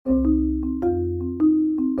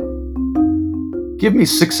Give me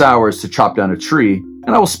 6 hours to chop down a tree,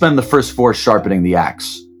 and I will spend the first 4 sharpening the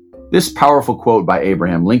axe. This powerful quote by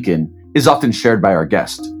Abraham Lincoln is often shared by our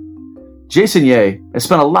guest. Jason Yeh has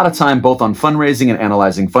spent a lot of time both on fundraising and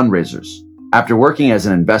analyzing fundraisers. After working as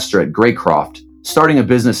an investor at Greycroft, starting a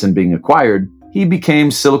business and being acquired, he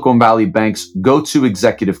became Silicon Valley Bank's go-to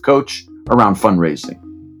executive coach around fundraising.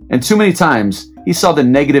 And too many times, he saw the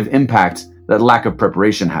negative impact that lack of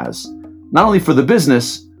preparation has, not only for the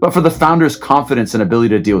business, but for the founder's confidence and ability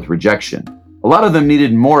to deal with rejection. A lot of them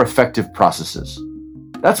needed more effective processes.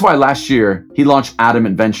 That's why last year, he launched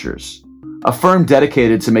Adamant Ventures, a firm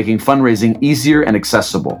dedicated to making fundraising easier and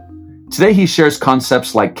accessible. Today, he shares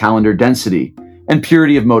concepts like calendar density and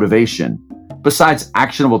purity of motivation, besides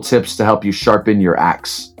actionable tips to help you sharpen your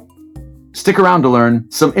axe. Stick around to learn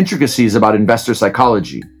some intricacies about investor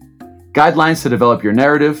psychology, guidelines to develop your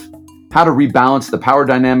narrative, how to rebalance the power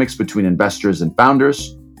dynamics between investors and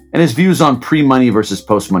founders, and his views on pre-money versus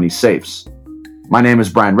post-money safes. My name is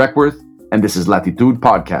Brian Reckworth, and this is Latitude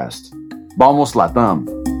Podcast. Vamos Latam.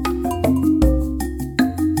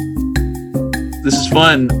 This is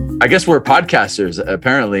fun. I guess we're podcasters,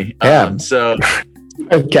 apparently. Yeah. So...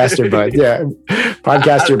 Podcaster bud, yeah.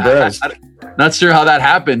 Podcaster bros. Not sure how that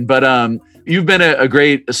happened, but you've been a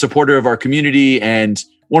great supporter of our community and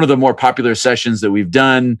one of the more popular sessions that we've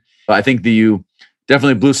done. I think that you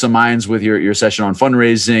definitely blew some minds with your session on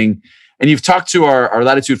fundraising. And you've talked to our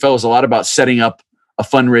Latitude fellows a lot about setting up a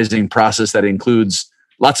fundraising process that includes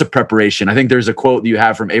lots of preparation. I think there's a quote that you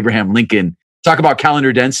have from Abraham Lincoln. Talk about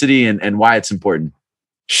calendar density and why it's important.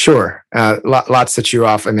 Sure. Lots to chew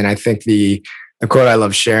off. I mean, I think the quote I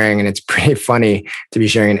love sharing, and it's pretty funny to be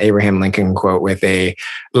sharing an Abraham Lincoln quote with a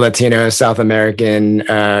Latino South American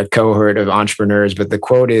cohort of entrepreneurs. But the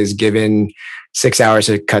quote is, given 6 hours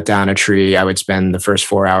to cut down a tree, I would spend the first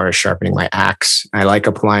 4 hours sharpening my axe. I like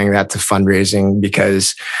applying that to fundraising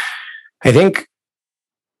because I think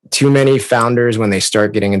too many founders, when they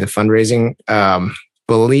start getting into fundraising,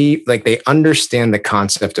 believe like they understand the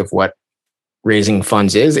concept of what raising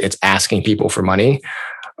funds is. It's asking people for money.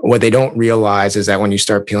 What they don't realize is that when you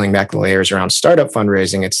start peeling back the layers around startup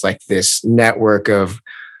fundraising, it's like this network of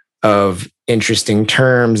interesting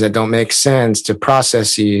terms that don't make sense, to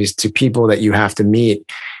processes, to people that you have to meet.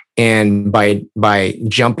 And by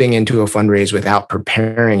jumping into a fundraise without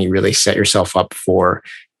preparing, you really set yourself up for,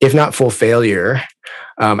 if not full failure,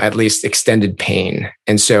 at least extended pain.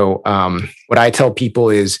 And so what I tell people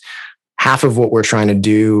is half of what we're trying to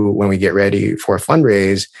do when we get ready for a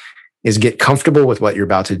fundraise is get comfortable with what you're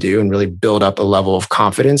about to do and really build up a level of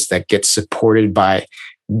confidence that gets supported by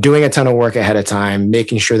doing a ton of work ahead of time,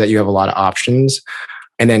 making sure that you have a lot of options,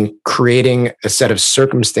 and then creating a set of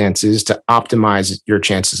circumstances to optimize your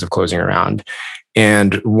chances of closing a round.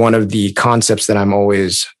 And one of the concepts that I'm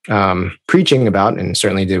always preaching about, and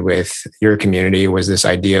certainly did with your community, was this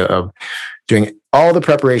idea of doing all the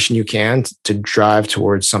preparation you can to drive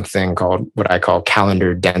towards something called what I call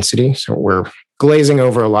calendar density. So we're glazing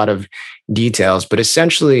over a lot of details, but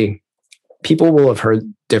essentially people will have heard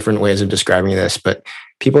different ways of describing this, but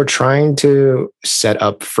people are trying to set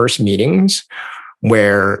up first meetings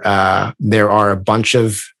where there are a bunch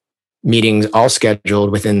of meetings all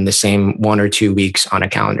scheduled within the same 1 or 2 weeks on a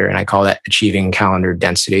calendar. And I call that achieving calendar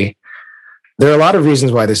density. There are a lot of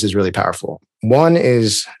reasons why this is really powerful. One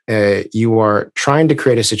is you are trying to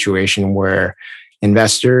create a situation where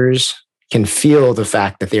investors can feel the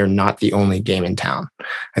fact that they are not the only game in town.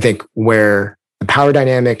 I think where the power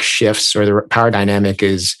dynamic shifts, or the power dynamic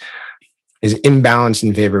is imbalanced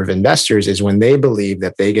in favor of investors, is when they believe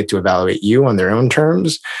that they get to evaluate you on their own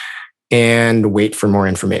terms and wait for more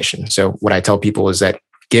information. So what I tell people is that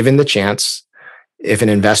given the chance, if an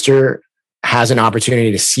investor has an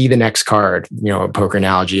opportunity to see the next card, a poker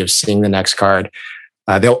analogy of seeing the next card,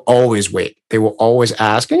 they'll always wait. They will always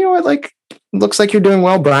ask, looks like you're doing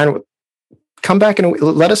well, Brian. Come back and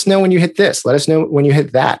let us know when you hit this. Let us know when you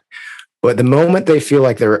hit that. But the moment they feel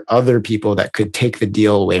like there are other people that could take the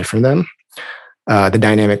deal away from them, the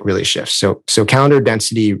dynamic really shifts. So calendar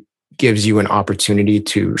density gives you an opportunity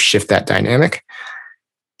to shift that dynamic.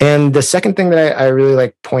 And the second thing that I really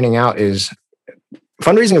like pointing out is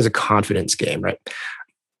fundraising is a confidence game, right?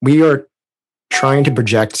 We are trying to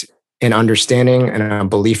project an understanding and a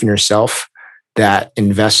belief in yourself that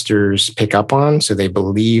investors pick up on. So they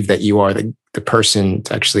believe that you are the person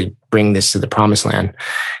to actually bring this to the promised land.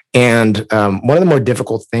 And one of the more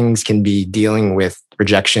difficult things can be dealing with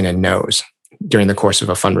rejection and no's during the course of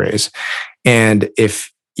a fundraise. And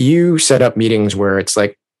if you set up meetings where it's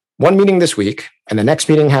like one meeting this week and the next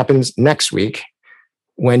meeting happens next week,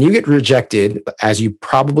 when you get rejected, as you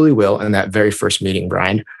probably will in that very first meeting,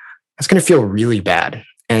 Brian, that's going to feel really bad.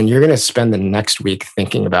 And you're going to spend the next week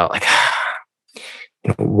thinking about like,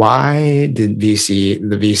 why did the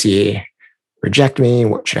VC reject me?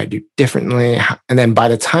 What should I do differently? And then by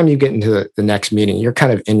the time you get into the next meeting, you're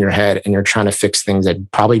kind of in your head and you're trying to fix things that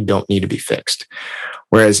probably don't need to be fixed.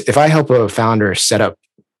 Whereas if I help a founder set up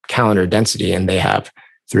calendar density and they have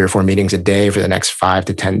 3 or 4 meetings a day for the next 5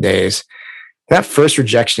 to 10 days, that first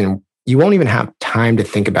rejection, you won't even have time to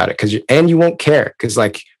think about it and you won't care because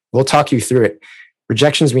like, we'll talk you through it.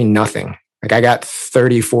 Rejections mean nothing. Like I got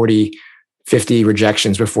 30, 40, 50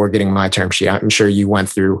 rejections before getting my term sheet. I'm sure you went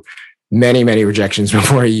through many, many rejections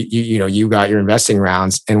before you got your investing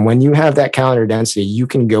rounds. And when you have that calendar density, you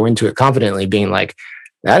can go into it confidently being like,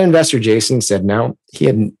 that investor, Jason, said no. He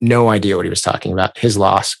had no idea what he was talking about. His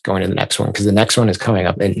loss going to the next one because the next one is coming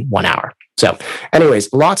up in 1 hour. So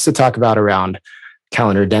anyways, lots to talk about around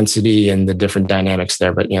calendar density and the different dynamics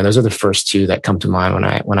there. But those are the first 2 that come to mind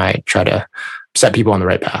when I try to set people on the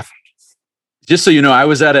right path. Just so you know, I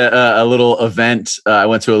was at a little event. I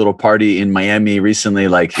went to a little party in Miami recently,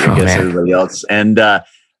 like I guess everybody else. And a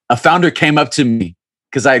founder came up to me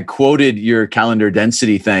because I had quoted your calendar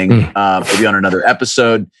density thing, maybe on another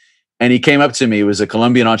episode. And he came up to me. He was a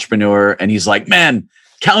Colombian entrepreneur. And he's like, man,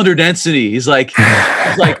 calendar density. He's like,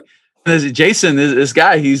 Jason, this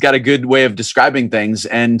guy, he's got a good way of describing things.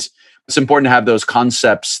 And it's important to have those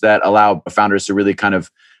concepts that allow founders to really kind of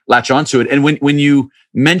latch onto it. And when you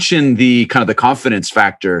mention the kind of the confidence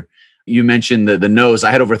factor, you mentioned the no's.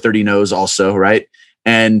 I had over 30 no's also, right?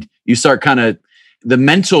 And you start kind of the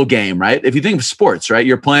mental game, right? If you think of sports, right?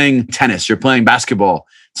 You're playing tennis, you're playing basketball.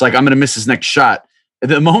 It's like, I'm going to miss this next shot. At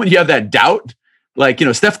the moment you have that doubt, like,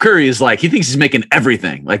 Steph Curry is like, he thinks he's making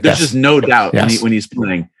everything. Like there's just no doubt when he's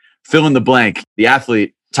playing. Fill in the blank, the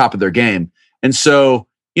athlete, top of their game. And so,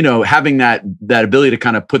 having that ability to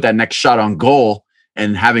kind of put that next shot on goal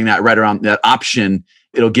and having that right around that option,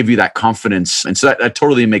 it'll give you that confidence. And so that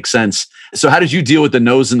totally makes sense. So how did you deal with the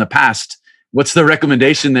no's in the past? What's the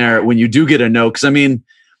recommendation there when you do get a no? Because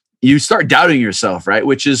you start doubting yourself, right?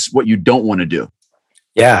 Which is what you don't want to do.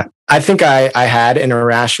 Yeah. I think I had an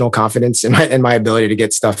irrational confidence in my ability to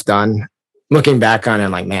get stuff done. Looking back on it,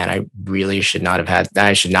 I'm like, man, I really should not have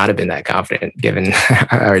been that confident given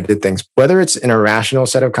how I did things. Whether it's an irrational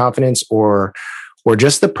set of confidence or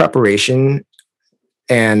just the preparation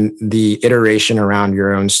and the iteration around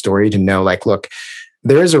your own story to know, like, look,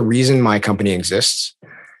 there is a reason my company exists.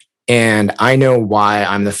 And I know why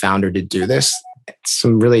I'm the founder to do this. It's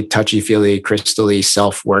some really touchy-feely, crystally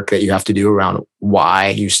self-work that you have to do around why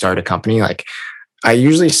you start a company. Like I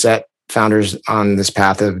usually set founders on this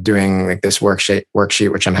path of doing like this worksheet,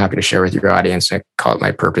 which I'm happy to share with your audience. I call it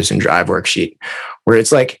my purpose and drive worksheet, where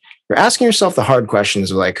it's like, you're asking yourself the hard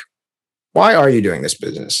questions of like, why are you doing this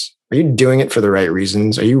business? Are you doing it for the right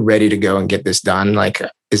reasons? Are you ready to go and get this done? Like,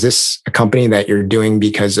 is this a company that you're doing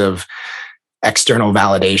because of external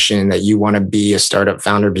validation, that you want to be a startup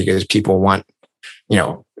founder because people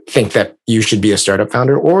think that you should be a startup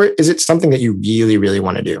founder? Or is it something that you really, really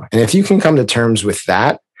want to do? And if you can come to terms with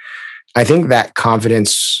that, I think that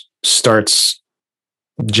confidence starts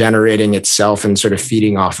generating itself and sort of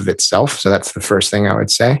feeding off of itself. So that's the first thing I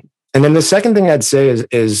would say. And then the second thing I'd say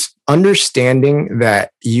is understanding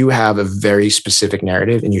that you have a very specific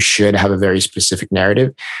narrative, and you should have a very specific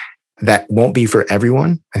narrative that won't be for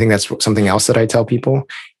everyone. I think that's something else that I tell people.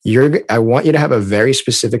 I want you to have a very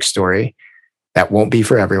specific story that won't be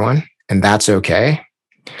for everyone, and that's okay.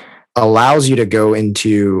 Allows you to go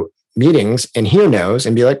into meetings and hear no's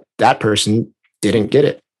and be like, that person didn't get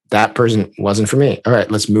it. That person wasn't for me. All right,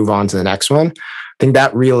 let's move on to the next one. I think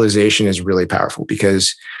that realization is really powerful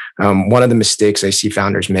because one of the mistakes I see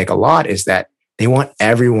founders make a lot is that they want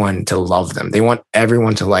everyone to love them. They want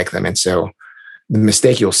everyone to like them. And so the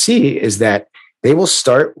mistake you'll see is that they will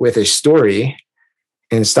start with a story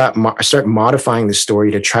and start modifying the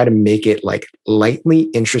story to try to make it like lightly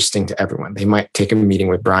interesting to everyone. They might take a meeting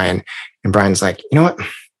with Brian, and Brian's like, you know what?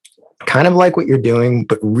 Kind of like what you're doing,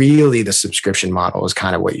 but really the subscription model is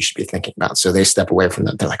kind of what you should be thinking about. So they step away from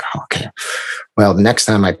that. They're like, oh, okay, well, the next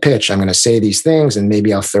time I pitch, I'm going to say these things and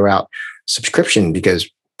maybe I'll throw out subscription because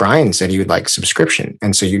Brian said he would like subscription.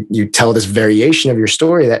 And so you tell this variation of your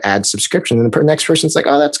story that adds subscription. And the next person's like,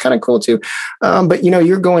 oh, that's kind of cool too. But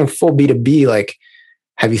you're going full B2B. Like,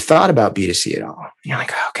 have you thought about B2C at all? And you're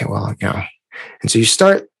like, oh, okay, well, and so you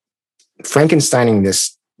start Frankensteining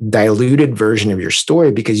this diluted version of your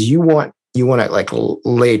story because you want to like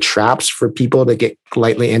lay traps for people to get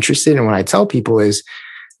lightly interested. And what I tell people is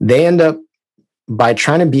they end up by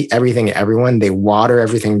trying to be everything to everyone, they water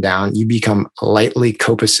everything down. You become lightly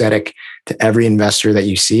copacetic, to every investor that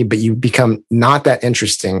you see, but you become not that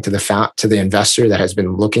interesting to the investor that has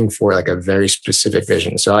been looking for like a very specific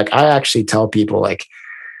vision. So like I actually tell people like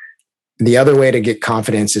the other way to get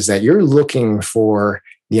confidence is that you're looking for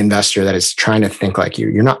the investor that is trying to think like you.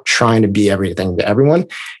 You're not trying to be everything to everyone.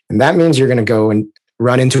 And that means you're going to go and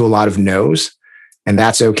run into a lot of no's. And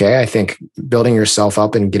that's okay. I think building yourself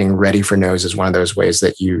up and getting ready for no's is one of those ways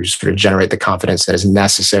that you sort of generate the confidence that is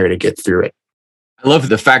necessary to get through it. I love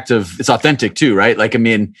the fact of it's authentic too, right? Like, I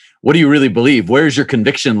mean, what do you really believe? Where's your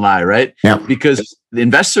conviction lie, right? Yeah. Because the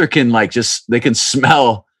investor can like they can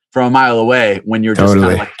smell from a mile away when you're just kind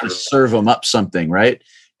of like to serve them up something, right?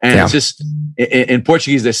 And it's just, in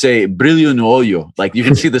Portuguese, they say, brilho no olho. Like you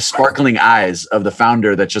can see the sparkling eyes of the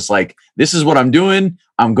founder that's just like, this is what I'm doing.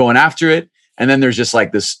 I'm going after it. And then there's just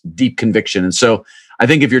like this deep conviction. And so I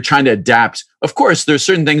think if you're trying to adapt, of course, there's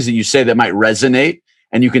certain things that you say that might resonate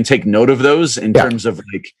and you can take note of those in terms of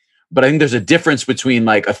like, but I think there's a difference between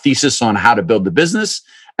like a thesis on how to build the business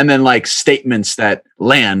and then like statements that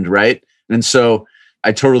land, right? And so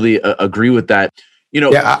I totally agree with that.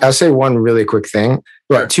 I'll say one really quick thing.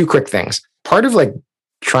 Well, two quick things. Part of like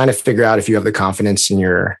trying to figure out if you have the confidence in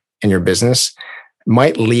your business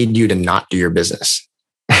might lead you to not do your business.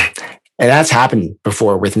 And that's happened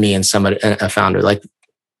before with me and a founder. Like,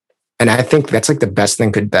 and I think that's like the best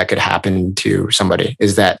thing that could happen to somebody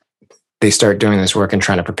is that they start doing this work and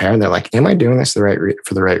trying to prepare. And they're like, am I doing this for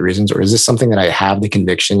the right reasons? Or is this something that I have the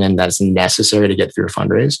conviction in that's necessary to get through a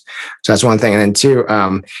fundraise? So that's one thing. And then two,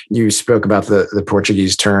 you spoke about the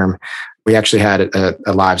Portuguese term. We actually had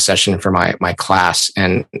a live session for my class,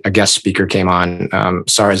 and a guest speaker came on,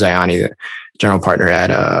 Sarah Zayani, the general partner at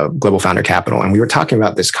Global Founder Capital. And we were talking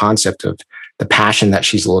about this concept of the passion that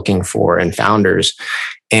she's looking for in founders.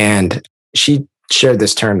 And she shared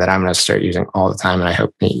this term that I'm going to start using all the time. And I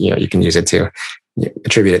hope you can use it too.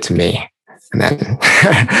 Attribute it to me. And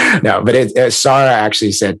then, no, but Sarah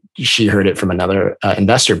actually said she heard it from another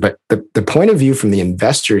investor. But the point of view from the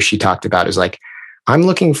investor she talked about is like, I'm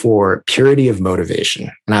looking for purity of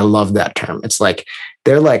motivation. And I love that term. It's like,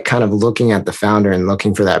 they're like kind of looking at the founder and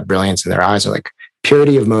looking for that brilliance in their eyes. They're like,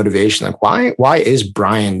 purity of motivation. Like, why is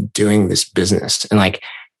Brian doing this business? And like,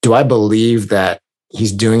 do I believe that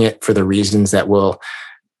he's doing it for the reasons that will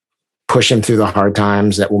push him through the hard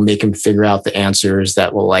times, that will make him figure out the answers,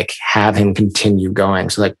 that will like have him continue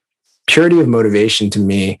going? So like purity of motivation to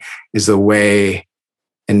me is the way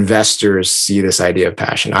investors see this idea of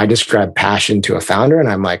passion. I describe passion to a founder and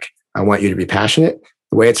I'm like, I want you to be passionate.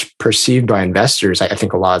 The way it's perceived by investors, I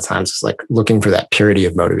think a lot of times is like looking for that purity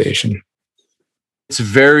of motivation. It's a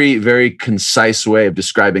very, very concise way of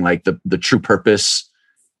describing like the true purpose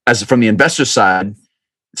as from the investor side.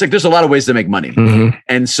 It's like, there's a lot of ways to make money. Mm-hmm.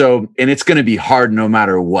 And it's going to be hard no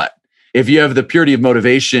matter what. If you have the purity of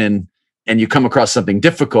motivation and you come across something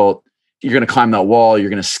difficult, you're going to climb that wall,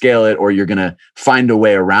 you're going to scale it, or you're going to find a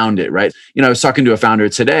way around it, right? I was talking to a founder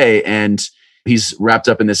today and he's wrapped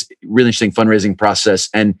up in this really interesting fundraising process.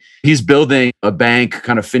 And he's building a bank,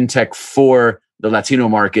 kind of fintech for the Latino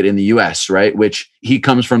market in the US, right? Which he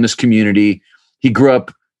comes from this community. He grew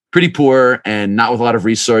up pretty poor and not with a lot of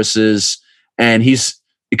resources. And he's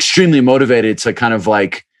extremely motivated to kind of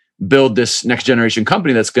like build this next generation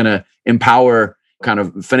company that's going to empower kind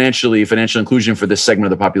of financial inclusion for this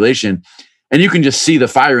segment of the population. And you can just see the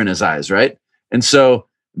fire in his eyes, right? And so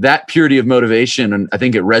that purity of motivation, and I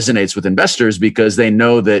think it resonates with investors because they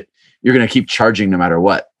know that you're going to keep charging no matter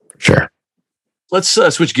what. Sure. Let's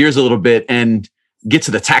switch gears a little bit and get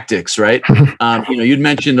to the tactics, right? You'd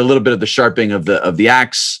mentioned a little bit of the sharpening of the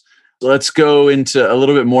axe. Let's go into a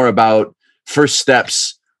little bit more about first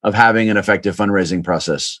steps of having an effective fundraising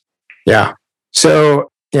process. Yeah. So,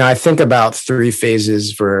 I think about 3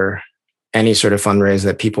 phases for any sort of fundraise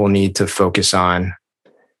that people need to focus on.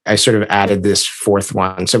 I sort of added this 4th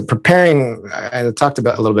one. So preparing, I talked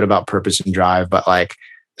about a little bit about purpose and drive, but like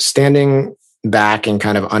standing back and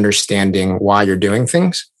kind of understanding why you're doing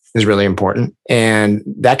things is really important. And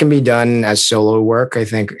that can be done as solo work, I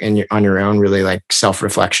think, on your own, really like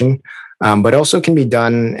self-reflection. But also can be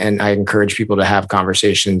done, and I encourage people to have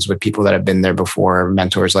conversations with people that have been there before,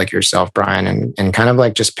 mentors like yourself, Brian, and kind of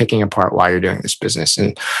like just picking apart why you're doing this business.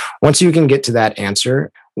 And once you can get to that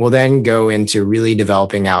answer, we'll then go into really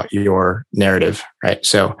developing out your narrative, right?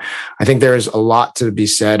 So I think there's a lot to be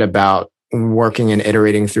said about working and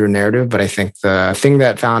iterating through a narrative, but I think the thing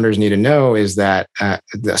that founders need to know is that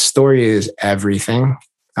the story is everything.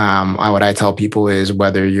 What I tell people is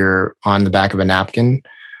whether you're on the back of a napkin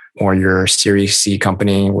or your Series C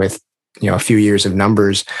company with a few years of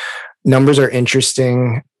numbers are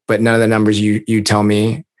interesting, but none of the numbers you tell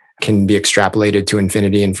me can be extrapolated to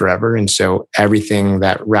infinity and forever. And so everything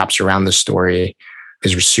that wraps around the story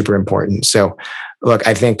is super important. So look,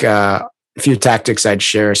 I think a few tactics I'd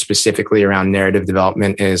share specifically around narrative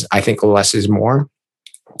development is I think less is more.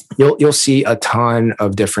 You'll see a ton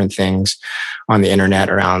of different things on the internet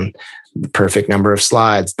around the perfect number of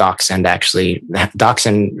slides. DocSend,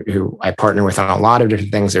 who I partner with on a lot of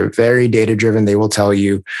different things, they're very data driven. They will tell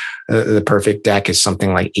you the perfect deck is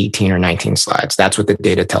something like 18 or 19 slides. That's what the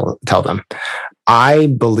data tell them. I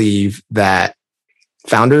believe that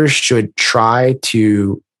founders should try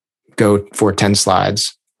to go for 10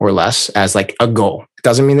 slides or less as like a goal. It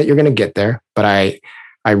doesn't mean that you're going to get there, but I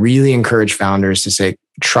really encourage founders to say,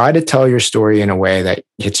 try to tell your story in a way that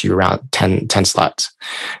hits you around 10 slides.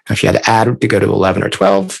 Now, if you had to add to go to 11 or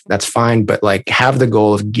 12, that's fine. But like have the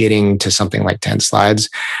goal of getting to something like 10 slides.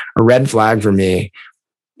 A red flag for me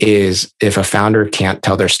is if a founder can't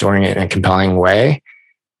tell their story in a compelling way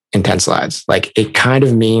in 10 slides. Like it kind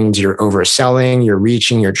of means you're overselling, you're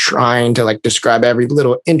reaching, you're trying to like describe every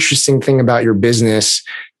little interesting thing about your business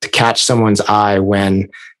to catch someone's eye, when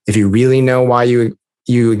if you really know why you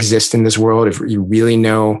exist in this world, if you really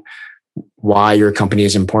know why your company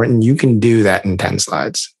is important, you can do that in 10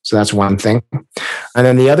 slides. So that's one thing. And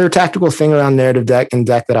then the other tactical thing around narrative deck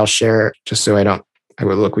that I'll share, just so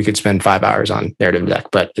we could spend 5 hours on narrative deck.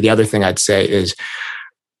 But the other thing I'd say is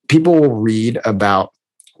people will read about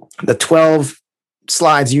the 12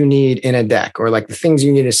 slides you need in a deck, or like the things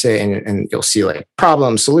you need to say. And you'll see like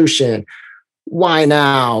problem, solution, why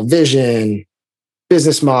now, vision,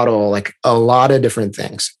 business model, like a lot of different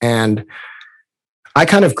things. And I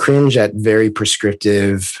kind of cringe at very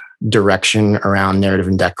prescriptive direction around narrative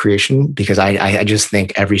and deck creation, because I just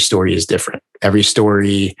think every story is different. Every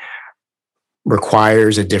story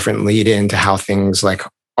requires a different lead into how things like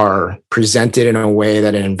are presented in a way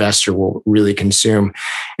that an investor will really consume.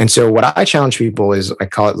 And so what I challenge people is, I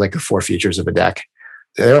call it like the 4 features of a deck.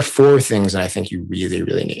 There are 4 things that I think you really,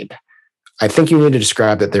 really need. I think you need to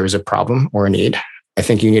describe that there is a problem or a need. I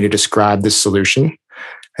think you need to describe the solution.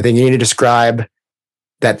 I think you need to describe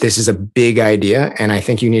that this is a big idea. And I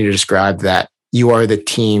think you need to describe that you are the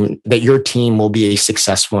team, that your team will be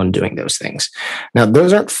successful in doing those things. Now,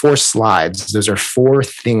 those aren't 4 slides. Those are 4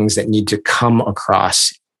 things that need to come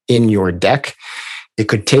across in your deck. It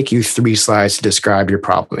could take you 3 slides to describe your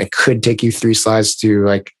problem. It could take you 3 slides to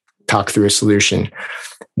like talk through a solution.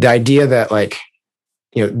 The idea that like,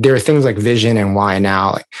 there are things like vision and why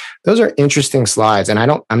now, like those are interesting slides. And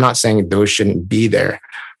I'm not saying those shouldn't be there,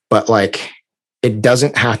 but like, it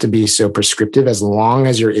doesn't have to be so prescriptive as long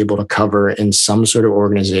as you're able to cover in some sort of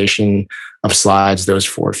organization of slides, those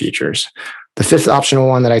 4 features. The 5th optional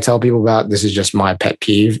one that I tell people about, this is just my pet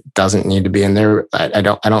peeve, doesn't need to be in there. I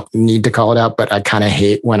don't need to call it out, but I kind of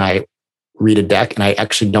hate when I read a deck and I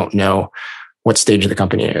actually don't know what stage of the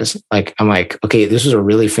company it is. Like, I'm like, okay, this is a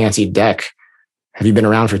really fancy deck. Have you been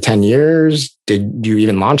around for 10 years? Did you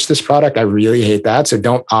even launch this product? I really hate that. So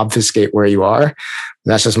don't obfuscate where you are.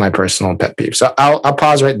 That's just my personal pet peeve. So I'll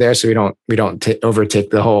pause right there so we don't overtake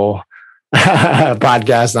the whole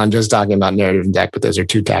podcast on just talking about narrative and deck. But those are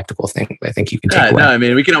 2 tactical things I think you can take away. No, I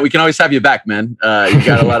mean we can always have you back, man. You've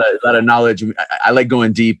got a lot of knowledge. I like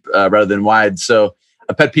going deep rather than wide. So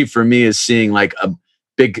a pet peeve for me is seeing like a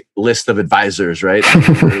big list of advisors, right?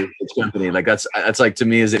 For each company. Like that's like, to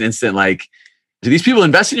me, is an instant like, do these people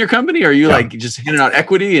invest in your company? Or are you like just handing out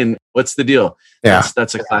equity? And what's the deal? Yeah.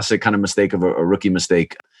 That's a classic kind of mistake of a rookie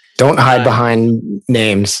mistake. Don't hide behind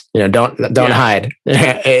names. Don't hide.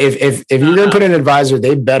 If you're going to put an advisor,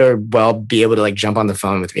 they better be able to like jump on the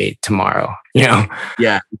phone with me tomorrow. Yeah,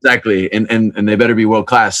 exactly. And they better be world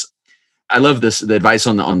class. I love this. The advice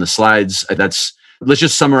on the slides. Let's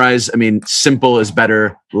just summarize. I mean, simple is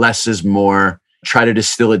better. Less is more. Try to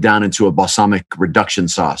distill it down into a balsamic reduction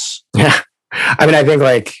sauce. Yeah. I mean, I think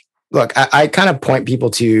like, look, I kind of point people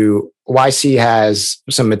to YC has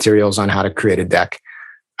some materials on how to create a deck.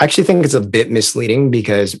 I actually think it's a bit misleading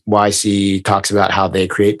because YC talks about how they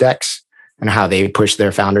create decks and how they push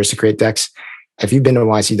their founders to create decks. If you've been to a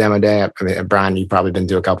YC demo day, I mean, Brian, you've probably been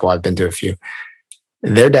to a couple. I've been to a few.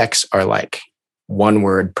 Their decks are like 1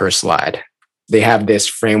 word per slide. They have this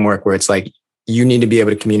framework where it's like, you need to be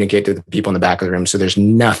able to communicate to the people in the back of the room. So there's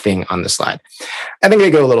nothing on the slide. I think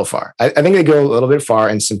they go a little far. I think they go a little bit far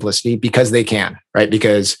in simplicity because they can, right?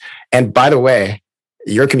 And by the way,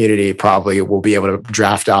 your community probably will be able to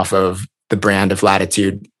draft off of the brand of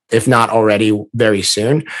Latitude, if not already very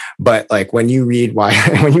soon. But like when you read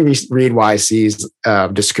YC's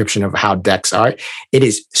description of how decks are, it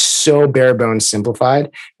is so bare bones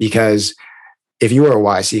simplified, because if you are a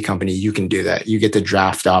YC company, you can do that. You get to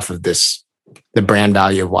draft off of this the brand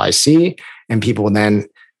value of YC, and people then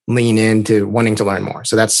lean into wanting to learn more.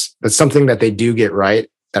 So that's something that they do get right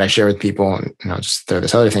that I share with people. And just throw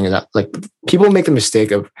this other thing is that like people make the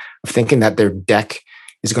mistake of thinking that their deck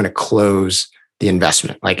is going to close the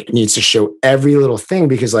investment. Like it needs to show every little thing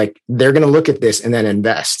because like they're going to look at this and then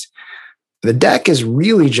invest. The deck is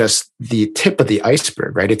really just the tip of the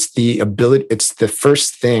iceberg, right? It's the ability, it's the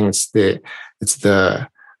first thing, it's the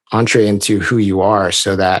entree into who you are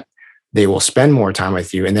so that they will spend more time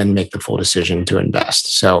with you and then make the full decision to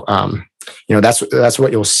invest. So, that's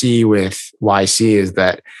what you'll see with YC is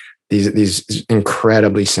that these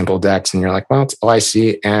incredibly simple decks. And you're like, well, it's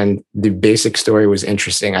YC. And the basic story was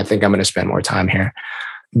interesting. I think I'm going to spend more time here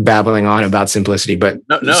babbling on about simplicity, but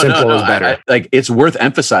simple is better. Like it's worth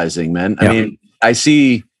emphasizing, man. I mean, I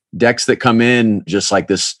see decks that come in just like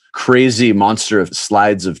this crazy monster of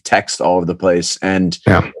slides of text all over the place. And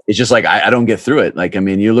it's just like, I don't get through it. Like, I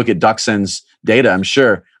mean, you look at DuckSend's data, I'm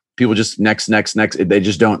sure people just next. They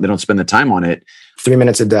don't spend the time on it. 3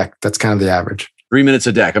 minutes a deck. That's kind of the average. 3 minutes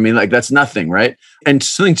a deck. I mean, like that's nothing, right? And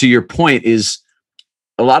something to your point is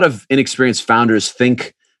a lot of inexperienced founders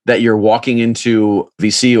think that you're walking into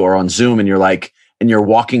VC or on Zoom and you're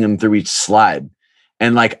walking them through each slide.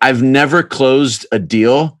 And like, I've never closed a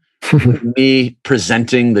deal with me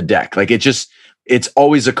presenting the deck. Like it's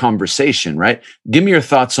always a conversation, right? Give me your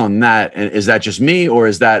thoughts on that. And is that just me or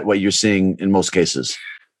is that what you're seeing in most cases?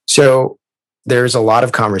 So there's a lot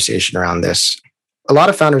of conversation around this. A lot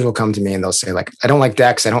of founders will come to me and they'll say like, I don't like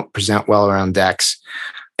decks. I don't present well around decks.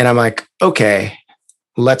 And I'm like, okay,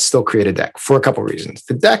 let's still create a deck for a couple of reasons.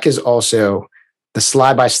 The deck is also the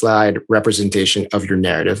slide-by-slide representation of your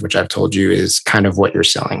narrative, which I've told you is kind of what you're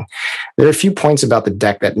selling. There are a few points about the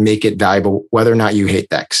deck that make it valuable, whether or not you hate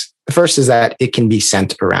decks. The first is that it can be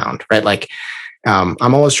sent around, right? Like I'm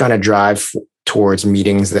always trying to drive towards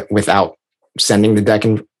meetings that without sending the deck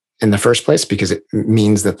in the first place, because it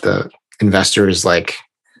means that the investor is like,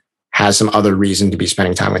 has some other reason to be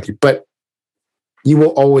spending time with you. But you will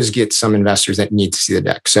always get some investors that need to see the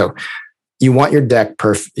deck. So you want your deck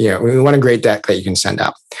perfect. We want a great deck that you can send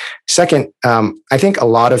out. Second, I think a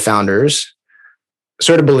lot of founders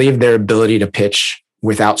sort of believe their ability to pitch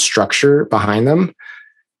without structure behind them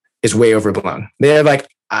is way overblown. They're like,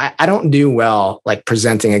 I don't do well like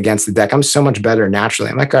presenting against the deck. I'm so much better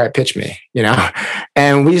naturally. I'm like, all right, pitch me,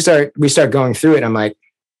 And we start going through it. And I'm like,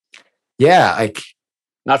 yeah, like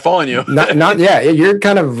not following you. You're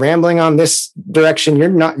kind of rambling on this direction.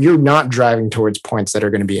 You're not driving towards points that are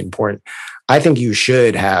going to be important. I think you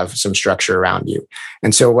should have some structure around you.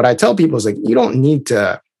 And so what I tell people is like, you don't need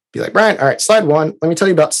to be like, Brian, all right, slide 1, let me tell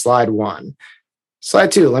you about slide 1.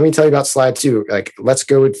 Slide 2, let me tell you about slide 2. Like, let's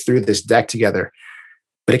go through this deck together.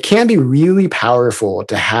 But it can be really powerful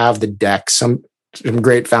to have the deck. Some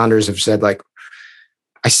great founders have said like,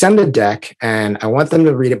 I send a deck and I want them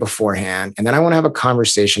to read it beforehand. And then I want to have a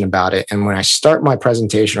conversation about it. And when I start my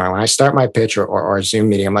presentation or when I start my pitch or a Zoom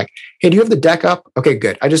meeting, I'm like, hey, do you have the deck up? Okay,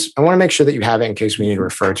 good. I want to make sure that you have it in case we need to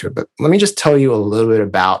refer to it. But let me just tell you a little bit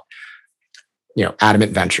about,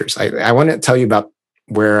 Adamant Ventures. I want to tell you about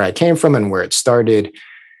where I came from and where it started.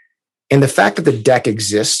 And the fact that the deck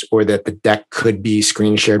exists or that the deck could be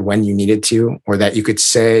screen shared when you needed to, or that you could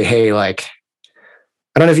say, hey, like,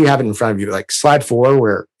 I don't know if you have it in front of you, like slide 4,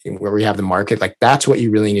 where we have the market, like that's what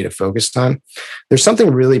you really need to focus on. There's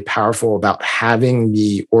something really powerful about having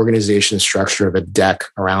the organization structure of a deck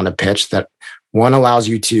around a pitch that one allows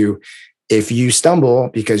you to, if you stumble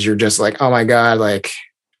because you're just like, oh my God, like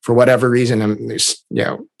for whatever reason, I'm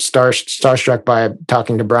starstruck by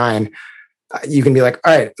talking to Brian, you can be like,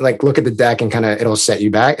 all right, like look at the deck and kind of, it'll set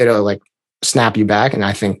you back. It'll like snap you back. And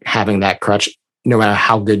I think having that crutch, no matter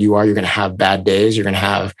how good you are, you're going to have bad days. You're going to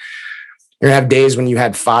have days when you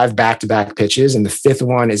had 5 back-to-back pitches and the 5th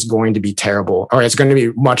one is going to be terrible, or it's going to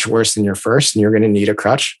be much worse than your first, and you're going to need a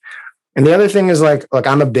crutch. And the other thing is like, look,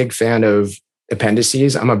 I'm a big fan of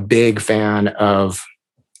appendices. I'm a big fan of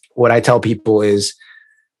what I tell people is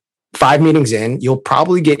 5 meetings in, you'll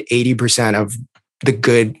probably get 80% of the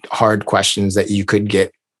good, hard questions that you could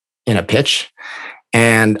get in a pitch.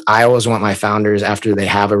 And I always want my founders, after they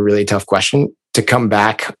have a really tough question, to come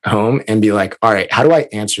back home and be like, all right, how do I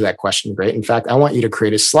answer that question great? In fact, I want you to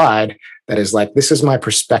create a slide that is like, this is my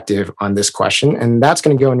perspective on this question. And that's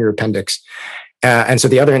going to go in your appendix. And so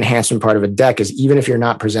the other enhancement part of a deck is even if you're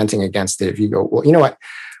not presenting against it, if you go, well, you know what?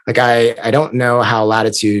 Like, I don't know how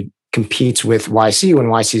Latitude competes with YC when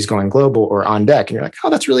YC is going global or on deck. And you're like, oh,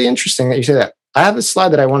 that's really interesting that you say that. I have a slide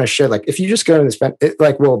that I want to share. Like, if you just go to this, it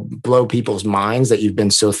like will blow people's minds that you've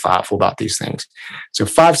been so thoughtful about these things. So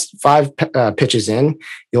five pitches in,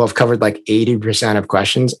 you'll have covered like 80% of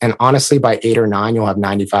questions. And honestly, by 8 or 9, you'll have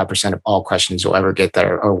 95% of all questions you'll ever get that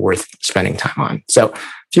are worth spending time on. So a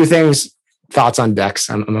few things, thoughts on Dex.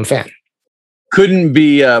 I'm a fan. Couldn't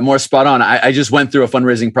be more spot on. I just went through a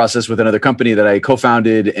fundraising process with another company that I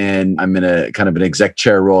co-founded, and I'm in a kind of an exec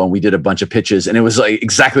chair role, and we did a bunch of pitches, and it was like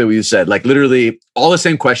exactly what you said, like literally all the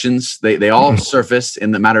same questions. They all surfaced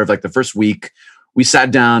in the matter of like the first week. We sat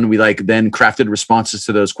down, we like then crafted responses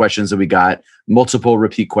to those questions that we got, multiple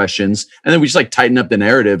repeat questions, and then we just like tightened up the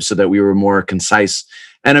narrative so that we were more concise.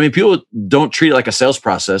 And I mean, people don't treat it like a sales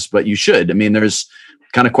process, but you should. I mean, there's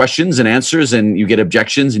kind of questions and answers, and you get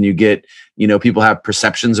objections, and you get, people have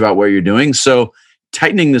perceptions about what you're doing. So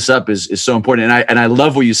tightening this up is so important. And I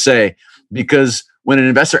love what you say, because when an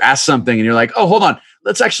investor asks something and you're like, oh, hold on,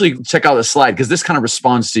 let's actually check out the slide, because this kind of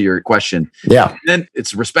responds to your question. Yeah. Then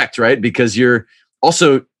it's respect, right? Because you're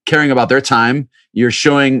also caring about their time. You're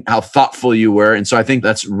showing how thoughtful you were. And so I think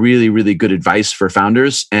that's really, really good advice for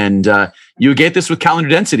founders. And you get this with calendar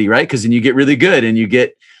density, right? Because then you get really good, and you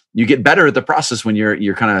get better at the process when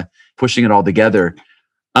you're kind of pushing it all together.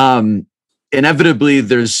 Inevitably,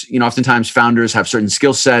 there's, oftentimes founders have certain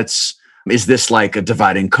skill sets. Is this like a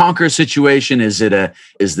divide and conquer situation? Is this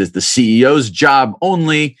the CEO's job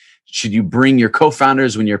only? Should you bring your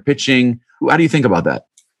co-founders when you're pitching? How do you think about that?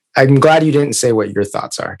 I'm glad you didn't say what your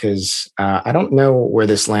thoughts are, because I don't know where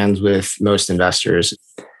this lands with most investors,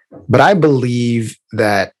 but I believe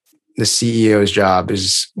that the CEO's job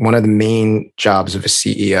is one of the main jobs of a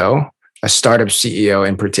CEO, a startup CEO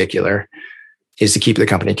in particular, is to keep the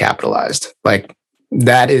company capitalized. Like,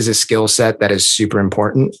 that is a skill set that is super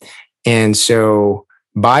important. And so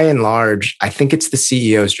by and large, I think it's the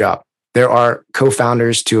CEO's job. There are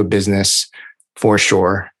co-founders to a business for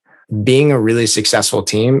sure. Being a really successful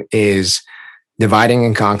team is dividing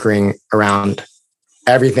and conquering around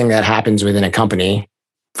everything that happens within a company,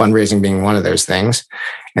 fundraising being one of those things,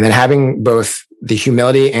 and then having both the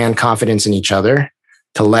humility and confidence in each other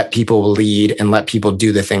to let people lead and let people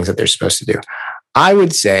do the things that they're supposed to do. I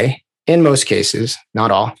would say in most cases,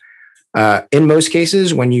 not all, in most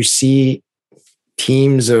cases, when you see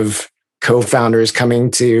teams of co-founders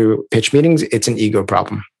coming to pitch meetings, it's an ego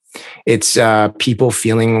problem. It's people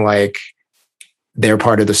feeling like they're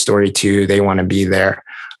part of the story too. They want to be there.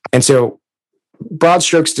 And so broad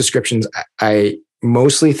strokes descriptions, I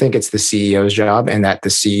mostly think it's the CEO's job, and that the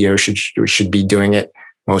CEO should be doing it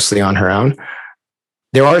mostly on her own.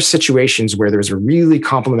 There are situations where there's a really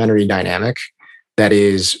complementary dynamic that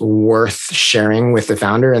is worth sharing with the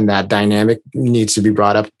founder, and that dynamic needs to be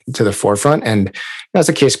brought up to the forefront. And that's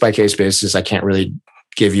a case-by-case basis. I can't really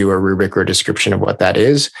give you a rubric or a description of what that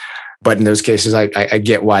is. But in those cases, I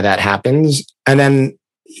get why that happens. And then,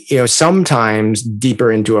 sometimes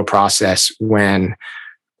deeper into a process, when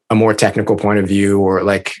a more technical point of view, or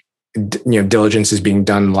like, diligence is being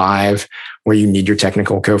done live, where you need your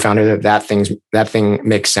technical co-founder, that thing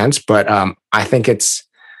makes sense. But I think it's,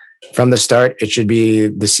 from the start, it should be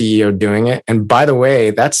the CEO doing it. And by the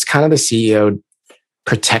way, that's kind of the CEO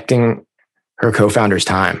protecting her co-founder's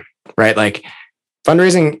time, right? Like,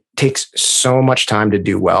 fundraising takes so much time to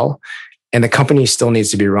do well, and the company still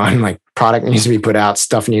needs to be run. Like, product needs to be put out,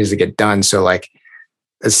 stuff needs to get done. So like,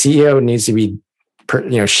 the CEO needs to be,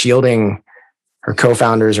 shielding her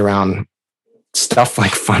co-founders around stuff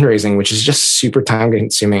like fundraising, which is just super time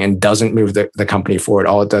consuming and doesn't move the company forward.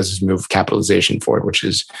 All it does is move capitalization forward, which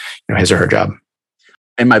is his or her job.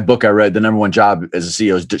 In my book, I read the number one job as a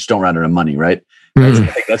CEO is just don't run out of money, right?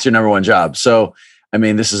 That's your number one job. So, I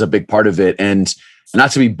mean, this is a big part of it. And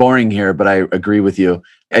not to be boring here, but I agree with you.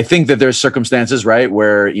 I think that there's circumstances, right,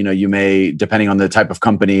 where, you may, depending on the type of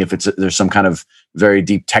company, if there's some kind of very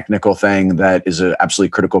deep technical thing that is an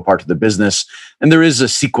absolutely critical part of the business. And there is a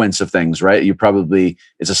sequence of things, right?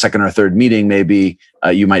 It's a second or third meeting, maybe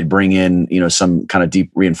you might bring in, some kind of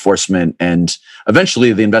deep reinforcement. And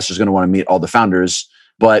eventually the investor is going to want to meet all the founders,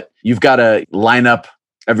 but you've got to line up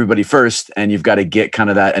everybody first, and you've got to get kind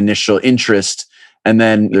of that initial interest. And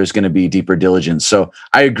then there's going to be deeper diligence. So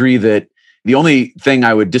I agree that the only thing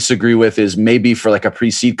I would disagree with is maybe for like a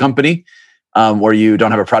pre-seed company where you don't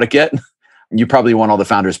have a product yet, you probably want all the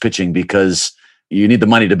founders pitching, because you need the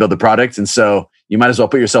money to build the product. And so you might as well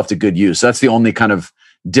put yourself to good use. So that's the only kind of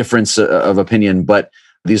difference of opinion. But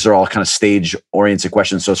these are all kind of stage-oriented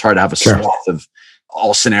questions. So it's hard to have a swath of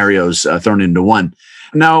all scenarios thrown into one.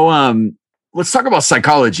 Now, let's talk about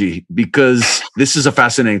psychology, because this is a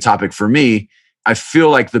fascinating topic for me. I feel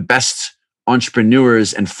like the best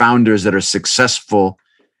entrepreneurs and founders that are successful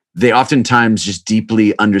they oftentimes just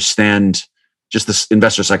deeply understand just this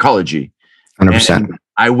investor psychology. 100%. And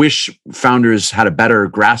I wish founders had a better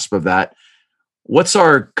grasp of that. What's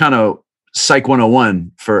our kind of Psych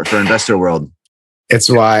 101 for investor world? It's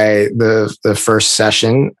why the first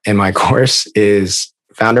session in my course is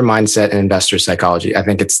founder mindset and investor psychology. I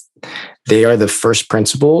think they are the first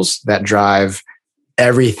principles that drive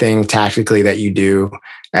everything tactically that you do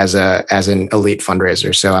as an elite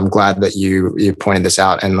fundraiser. So I'm glad that you pointed this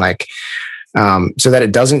out, and so that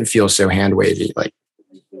it doesn't feel so hand wavy. Like,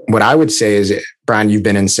 what I would say is, Brian, you've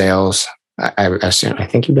been in sales. I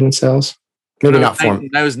think you've been in sales. Maybe not for me.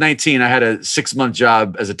 I was 19. I had a 6-month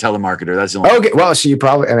job as a telemarketer. That's the only. Okay. Well, so you've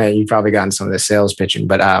probably gotten some of the sales pitching,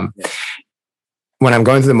 but when I'm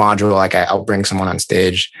going through the module, like I'll bring someone on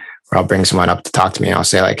stage, or I'll bring someone up to talk to me, and I'll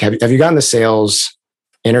say, like, have you gotten the sales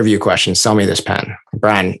interview question? Sell me this pen.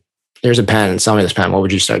 Brian, here's a pen. Sell me this pen. What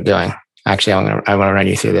would you start doing? Actually, I want to run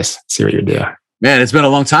you through this, see what you do. Man, it's been a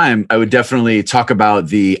long time. I would definitely talk about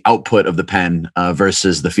the output of the pen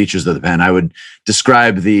versus the features of the pen. I would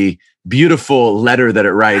describe the beautiful letter that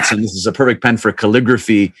it writes. And this is a perfect pen for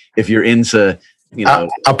calligraphy if you're into,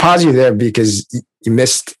 I'll pause you there because you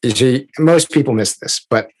missed, most people miss this,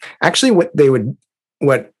 but actually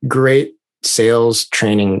what great sales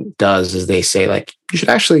training does is they say, like, you should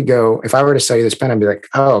actually go, if I were to sell you this pen, I'd be like,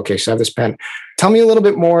 oh, okay, so I have this pen. Tell me a little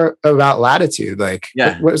bit more about Latitude. Like,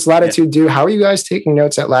 what does Latitude do? How are you guys taking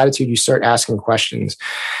notes at Latitude? You start asking questions,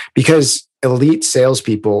 because elite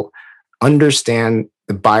salespeople understand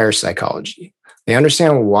the buyer psychology. They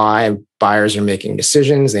understand why buyers are making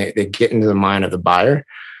decisions. They get into the mind of the buyer.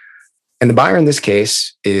 And the buyer in this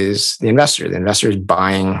case is the investor. The investor is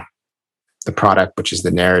buying the product, which is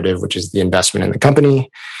the narrative, which is the investment in the company.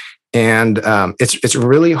 And it's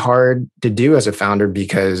really hard to do as a founder,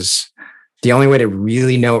 because the only way to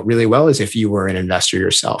really know it really well is if you were an investor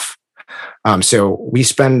yourself. So we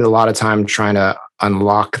spend a lot of time trying to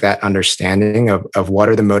unlock that understanding of what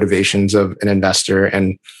are the motivations of an investor.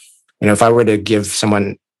 And, if I were to give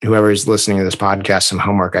someone, whoever is listening to this podcast, some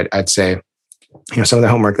homework, I'd say, some of the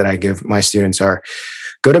homework that I give my students are,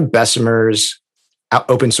 go to Bessemer's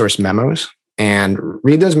open source memos and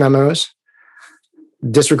read those memos,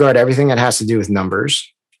 disregard everything that has to do with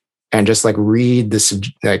numbers, and just read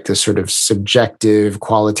the sort of subjective,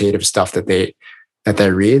 qualitative stuff that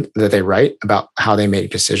they write about how they make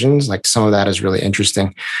decisions. Like, some of that is really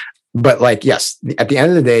interesting. But yes, at the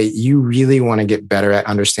end of the day, you really want to get better at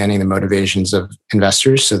understanding the motivations of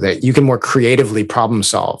investors so that you can more creatively problem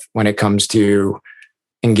solve when it comes to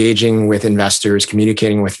engaging with investors,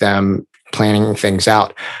 communicating with them, planning things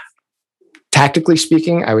out. Tactically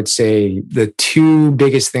speaking, I would say the two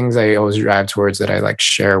biggest things I always drive towards that I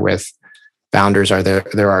share with founders are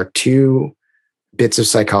there are two bits of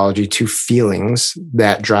psychology, two feelings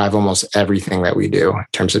that drive almost everything that we do in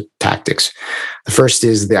terms of tactics. The first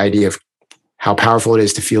is the idea of how powerful it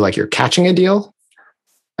is to feel like you're catching a deal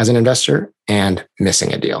as an investor and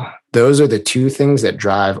missing a deal. Those are the two things that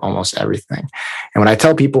drive almost everything. And what I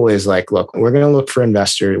tell people is, look, we're going to look for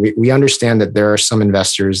investors. We understand that there are some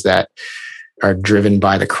investors that are driven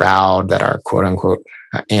by the crowd, that are quote unquote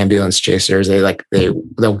ambulance chasers.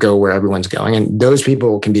 They'll go where everyone's going. And those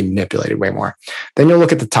people can be manipulated way more. Then you'll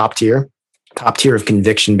look at the top tier of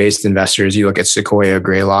conviction-based investors. You look at Sequoia,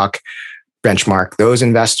 Greylock, Benchmark. Those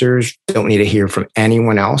investors don't need to hear from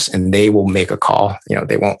anyone else, and they will make a call.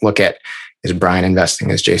 They won't look at, is Brian investing?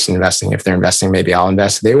 Is Jason investing? If they're investing, maybe I'll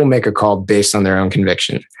invest. They will make a call based on their own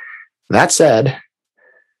conviction. That said,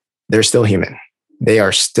 they're still human. They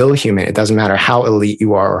are still human. It doesn't matter how elite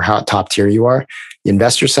you are or how top tier you are. The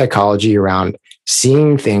investor psychology around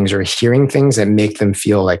seeing things or hearing things that make them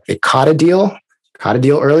feel like they caught a deal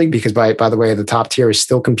early, because by the way, the top tier is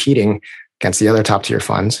still competing against the other top tier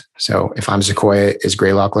funds. So if I'm Sequoia, is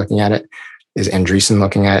Greylock looking at it? Is Andreessen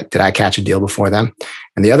looking at it? Did I catch a deal before them?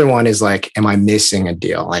 And the other one is am I missing a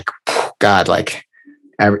deal? God,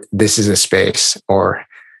 this is a space, or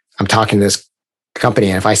I'm talking to this company,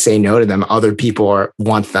 and if I say no to them, other people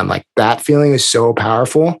want them. That feeling is so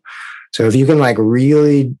powerful. So if you can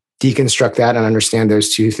really deconstruct that and understand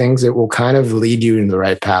those two things, it will kind of lead you in the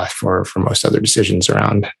right path for most other decisions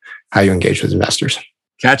around how you engage with investors.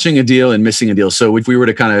 Catching a deal and missing a deal. So if we were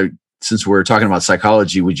to since we're talking about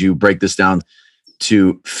psychology, would you break this down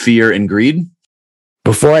to fear and greed?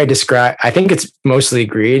 Before I describe, I think it's mostly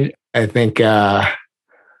greed. I think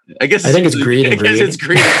it's greed and greed. It's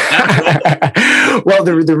greed. Well,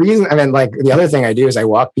 the reason, the other thing I do is I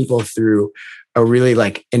walk people through a really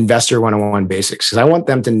investor 101 basics, because I want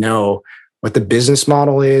them to know what the business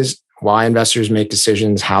model is, why investors make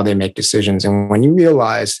decisions, how they make decisions. And when you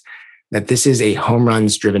realize that this is a home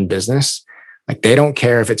runs driven business. Like they don't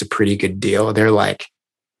care if it's a pretty good deal. They're like,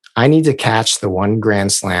 I need to catch the one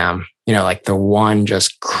grand slam, like the one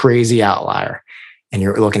just crazy outlier. And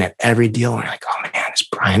you're looking at every deal and you're like, oh man, it's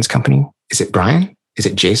Brian's company. Is it Brian? Is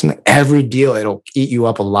it Jason? Every deal, it'll eat you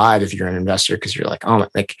up alive if you're an investor, because you're like, oh,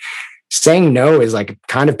 like saying no is like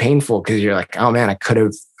kind of painful, because you're like, oh man,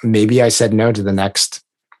 maybe I said no to the next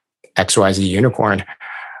XYZ unicorn.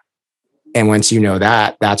 And once you know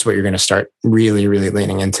that, that's what you're going to start really, really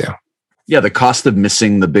leaning into. Yeah, the cost of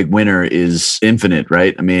missing the big winner is infinite,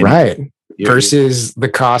 right? I mean, right. Versus the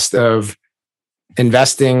cost of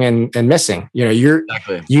investing and missing. You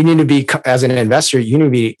need to be, as an investor, you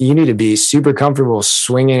need to be super comfortable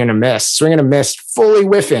swinging and a miss, fully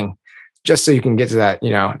whiffing, just so you can get to that,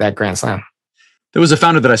 that grand slam. There was a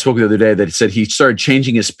founder that I spoke with the other day that said he started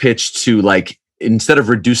changing his pitch to, like, instead of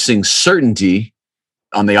reducing certainty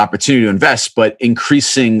on the opportunity to invest, but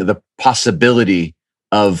increasing the possibility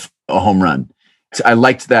of a home run. I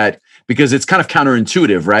liked that because it's kind of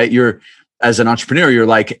counterintuitive, right? As an entrepreneur, you're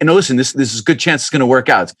like, no, listen, this is a good chance it's going to work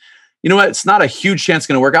out. You know what? It's not a huge chance it's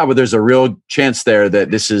going to work out, but there's a real chance there that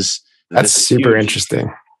that's super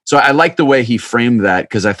interesting. So I like the way he framed that,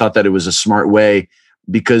 because I thought that it was a smart way,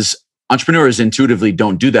 because entrepreneurs intuitively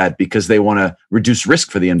don't do that because they want to reduce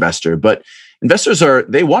risk for the investor. But investors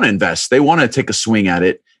they want to invest. They want to take a swing at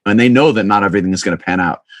it, and they know that not everything is going to pan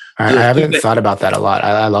out. I haven't thought about that a lot.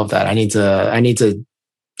 I love that. I need to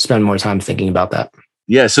spend more time thinking about that.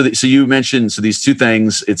 Yeah. So you mentioned, these two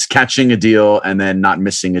things, it's catching a deal and then not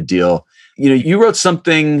missing a deal. You wrote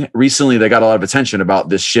something recently that got a lot of attention about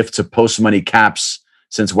this shift to post-money caps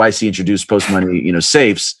since YC introduced post-money,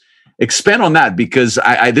 safes. Expand on that, because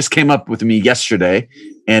this came up with me yesterday,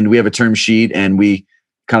 and we have a term sheet, and we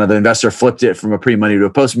kind of, the investor flipped it from a pre-money to a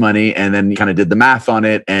post-money, and then kind of did the math on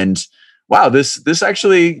it. And wow, this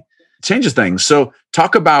actually changes things. So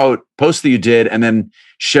talk about post that you did, and then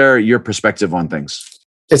share your perspective on things.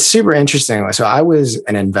 It's super interesting. So I was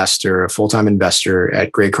an investor, a full-time investor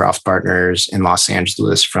at Greycroft Partners in Los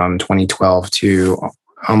Angeles from 2012 to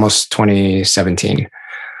almost 2017.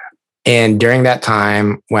 And during that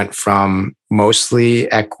time, went from mostly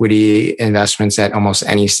equity investments at almost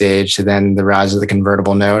any stage to then the rise of the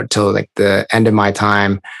convertible note, till like the end of my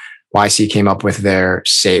time, YC came up with their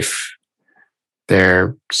SAFE,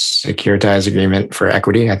 their securitized agreement for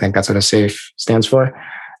equity. I think that's what a SAFE stands for.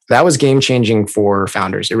 That was game changing for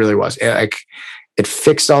founders. It really was. It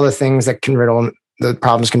fixed all the things that the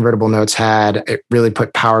problems convertible notes had. It really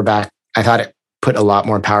put power back. I thought it put a lot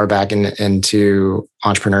more power back into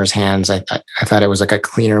entrepreneurs' hands. I thought it was like a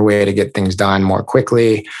cleaner way to get things done more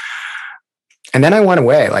quickly. And then I went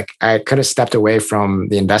away. Like, I could have stepped away from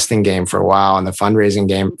the investing game for a while and the fundraising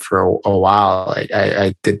game for a while.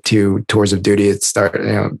 I did 2 tours of duty at start,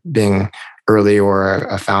 being early or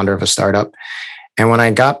a founder of a startup. And when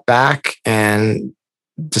I got back and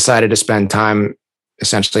decided to spend time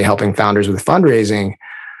essentially helping founders with fundraising,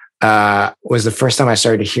 was the first time I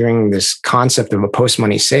started hearing this concept of a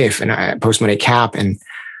post-money safe and a post-money cap. And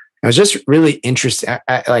I was just really interested.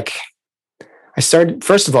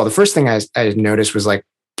 First of all, the first thing I noticed was, like,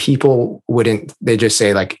 people they just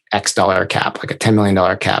say like X dollar cap, like a $10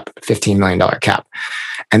 million cap, $15 million cap.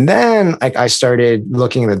 And then, like, I started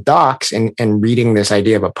looking at the docs and reading this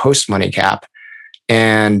idea of a post-money cap.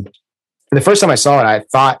 And the first time I saw it,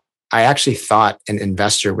 I actually thought an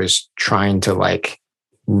investor was trying to, like,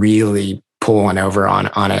 really pull one over on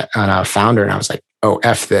a founder. And I was like, oh,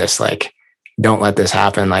 F this, like, don't let this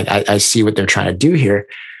happen. Like, I see what they're trying to do here.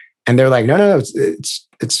 And they're like, no, it's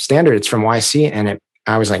standard. It's from YC. And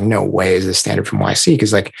I was like, no way is this standard from YC.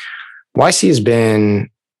 Cause, like, YC has been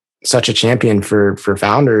such a champion for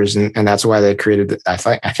founders. And that's why they created, I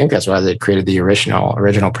think that's why they created the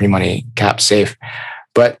original pre-money cap safe.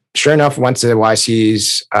 But sure enough, went to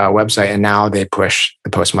YC's website, and now they push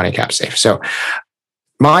the post-money cap safe. So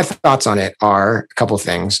my thoughts on it are a couple of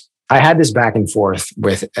things. I had this back and forth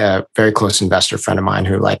with a very close investor friend of mine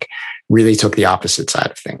who, like, really took the opposite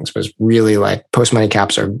side of things, was really like, post-money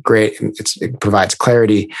caps are great. It provides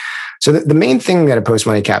clarity. So the main thing that a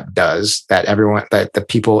post-money cap does that the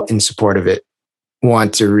people in support of it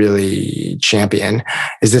want to really champion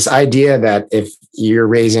is this idea that if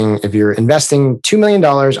you're investing $2 million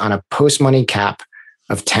on a post-money cap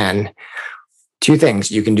of 10, 2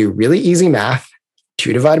 things. You can do really easy math.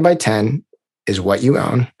 2 divided by 10 is what you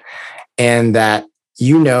own. And that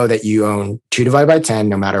that you own 2 divided by 10,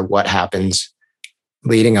 no matter what happens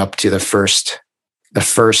leading up to the first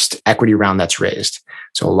equity round that's raised.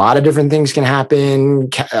 So a lot of different things can happen.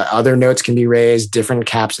 Other notes can be raised, different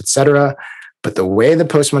caps, etc. But the way the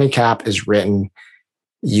post-money cap is written,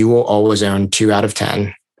 you will always own 2 out of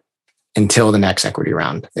 10 until the next equity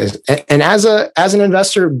round. And as an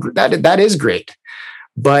investor, that is great.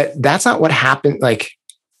 But that's not what happened. Like,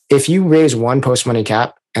 if you raise one post-money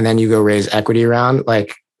cap and then you go raise equity round,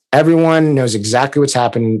 like, everyone knows exactly what's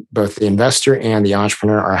happened. Both the investor and the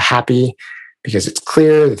entrepreneur are happy because it's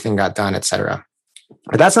clear the thing got done, et cetera.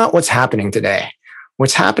 But that's not what's happening today.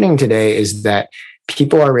 What's happening today is that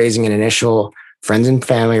people are raising an initial friends and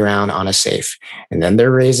family round on a safe, and then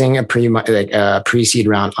they're raising a pre-seed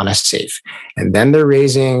round on a safe, and then they're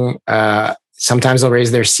raising. Sometimes they'll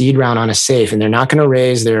raise their seed round on a safe, and they're not going to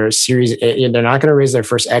raise their series A. They're not going to raise their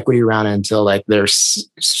first equity round until like their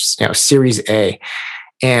series A.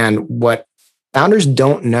 And what founders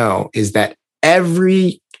don't know is that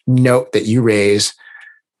every note that you raise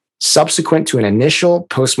subsequent to an initial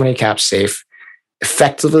post-money cap safe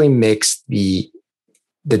effectively makes the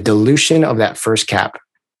dilution of that first cap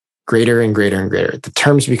greater and greater and greater. The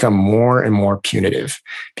terms become more and more punitive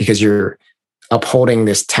because you're upholding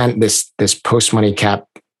this post-money cap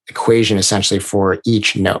equation essentially for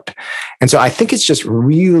each note. And so I think it's just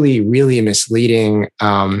really, really misleading.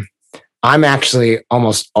 I'm actually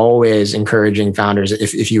almost always encouraging founders,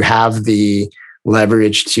 if you have the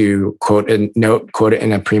leverage to quote a note, quote it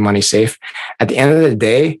in a pre-money safe. At the end of the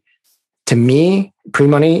day, to me,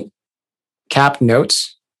 pre-money cap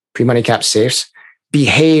notes, pre-money cap safes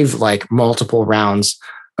behave like multiple rounds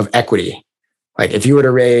of equity. Like, if you were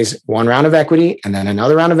to raise one round of equity and then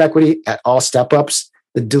another round of equity at all step-ups,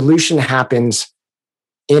 the dilution happens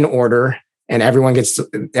in order, and everyone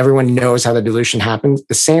knows how the dilution happens.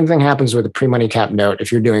 The same thing happens with a pre-money cap note.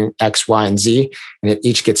 If you're doing X, Y, and Z, and it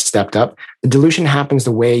each gets stepped up, the dilution happens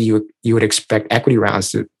the way you would expect equity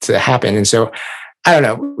rounds to happen. And so, I don't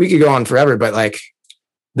know, we could go on forever, but like,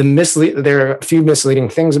 there are a few misleading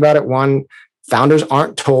things about it. One, founders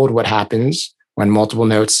aren't told what happens when multiple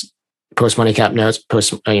notes, post-money cap notes,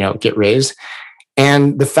 get raised.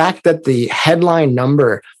 And the fact that the headline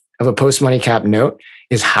number of a post-money cap note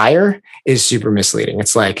is higher is super misleading.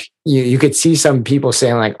 It's like, you could see some people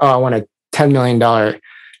saying like, oh, I want a $10 million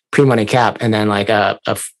pre-money cap. And then like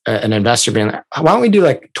an investor being like, why don't we do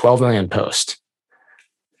like 12 million post?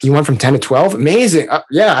 You went from 10 to 12? Amazing.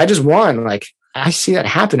 Yeah, I just won. Like, I see that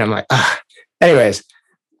happen. I'm like, ugh. Anyways,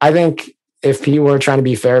 I think if people are trying to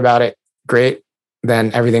be fair about it, great,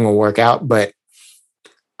 then everything will work out. But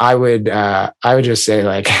I would just say,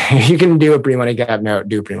 like, if you can do a pre-money cap note,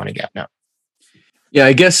 do a pre-money cap note. Yeah,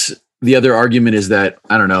 I guess the other argument is that,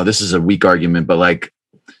 I don't know, this is a weak argument, but like,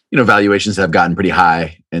 valuations have gotten pretty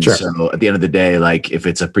high. And sure. So at the end of the day, like, if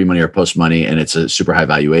it's a pre-money or post-money and it's a super high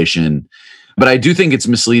valuation, but I do think it's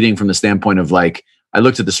misleading from the standpoint of like, I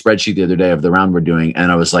looked at the spreadsheet the other day of the round we're doing, and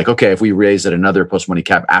I was like, okay, if we raise at another post-money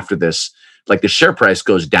cap after this, like the share price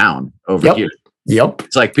goes down over here. Yep.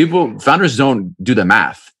 It's like founders don't do the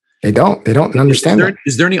math. They don't understand that.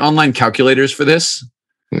 Is there any online calculators for this?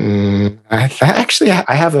 I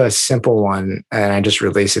have a simple one, and I just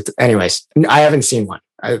released it. Anyways, I haven't seen one.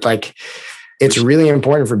 It's really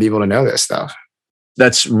important for people to know this stuff.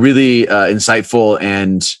 That's really insightful,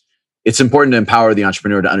 and it's important to empower the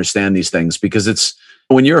entrepreneur to understand these things, because it's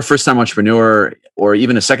when you're a first-time entrepreneur or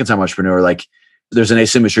even a second-time entrepreneur, like, there's an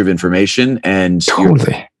asymmetry of information, and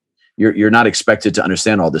totally. You're not expected to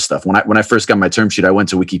understand all this stuff. When I first got my term sheet, I went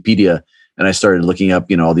to Wikipedia and I started looking up,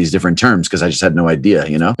 all these different terms because I just had no idea,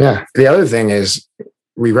 Yeah. The other thing is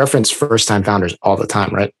we reference first-time founders all the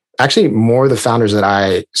time, right? Actually, more of the founders that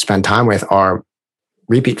I spend time with are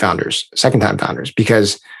repeat founders, second-time founders,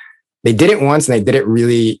 because they did it once and they did it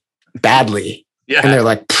really badly. Yeah. And they're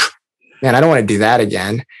like, man, I don't want to do that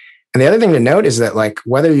again. And the other thing to note is that, like,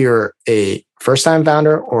 whether you're a first-time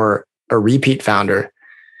founder or a repeat founder,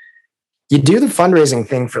 you do the fundraising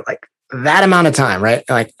thing for like that amount of time, right?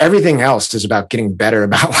 Like, everything else is about getting better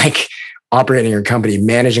about like operating your company,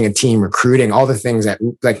 managing a team, recruiting, all the things that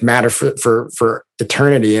like matter for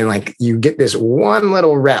eternity. And like, you get this one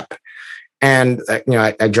little rep. And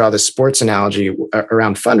I draw the sports analogy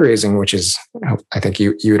around fundraising, which is, I think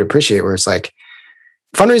you would appreciate, where it's like,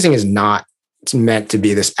 fundraising is not meant to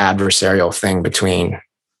be this adversarial thing between,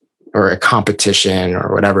 or a competition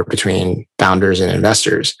or whatever between founders and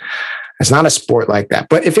investors. It's not a sport like that.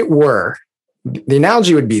 But if it were, the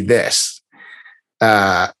analogy would be this.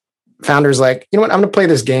 Founders like, you know what? I'm going to play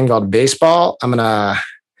this game called baseball. I'm going to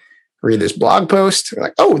read this blog post. They're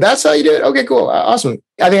like, oh, that's how you do it? Okay, cool. Awesome.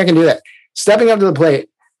 I think I can do that. Stepping up to the plate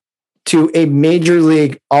to a major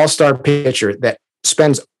league all-star pitcher that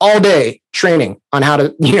spends all day training on how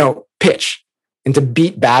to, pitch. and to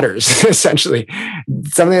beat batters, essentially.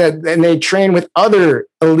 Something that, and they train with other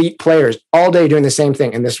elite players all day doing the same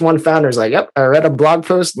thing. And this one founder is like, yep, I read a blog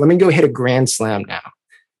post. Let me go hit a grand slam now.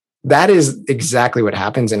 That is exactly what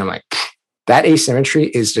happens. And I'm like, that asymmetry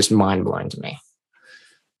is just mind blowing to me.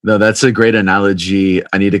 No, that's a great analogy.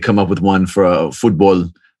 I need to come up with one for a football,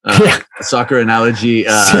 soccer analogy,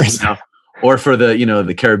 or for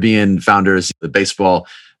the Caribbean founders, the baseball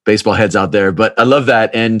heads out there. But I love that.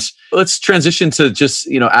 And let's transition to just,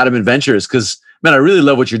 Adamant Ventures, because, man, I really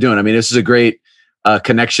love what you're doing. I mean, this is a great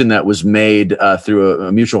connection that was made through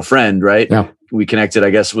a mutual friend, right? Yeah. We connected, I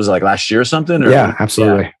guess, was it like last year or something? Yeah,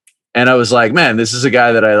 absolutely. Yeah. And I was like, man, this is a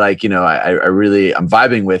guy that I like, I'm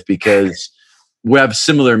vibing with, because we have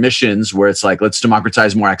similar missions where it's like, let's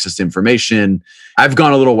democratize more access to information. I've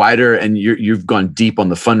gone a little wider, and you've gone deep on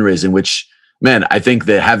the fundraising, which, man, I think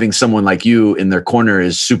that having someone like you in their corner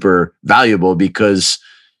is super valuable, because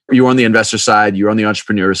you're on the investor side, you're on the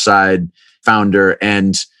entrepreneur side, founder,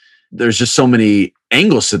 and there's just so many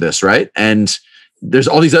angles to this, right? And there's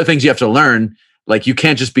all these other things you have to learn. Like, you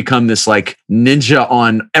can't just become this like ninja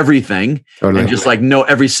on everything and just like know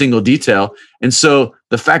every single detail. And so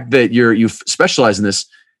the fact that you specialize in this,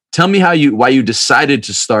 tell me why you decided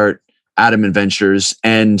to start Adamant Ventures,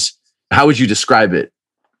 and how would you describe it?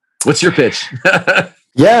 What's your pitch?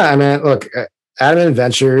 Yeah, I mean, look, Adamant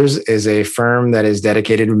Ventures is a firm that is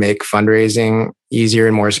dedicated to make fundraising easier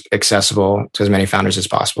and more accessible to as many founders as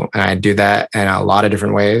possible. And I do that in a lot of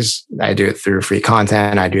different ways. I do it through free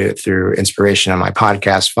content. I do it through inspiration on my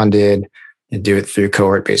podcast, Funded. I do it through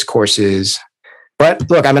cohort-based courses. But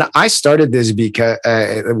look, I mean, I started this because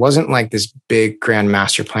it wasn't like this big grand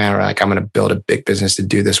master plan where like, I'm going to build a big business to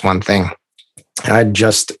do this one thing. And I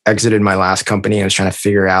just exited my last company and was trying to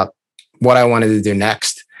figure out what I wanted to do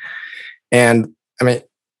next. And I mean,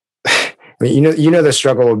 the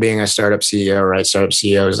struggle of being a startup CEO, right? Startup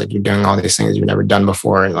CEO is like, you're doing all these things you've never done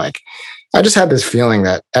before. And like, I just had this feeling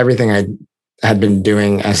that everything I had been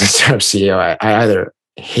doing as a startup CEO, I either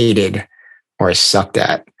hated or I sucked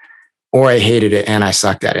at, or I hated it and I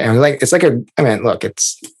sucked at it. And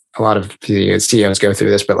it's a lot of CEOs go through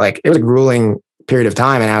this, but like, it was a grueling period of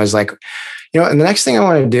time. And I was like, and the next thing I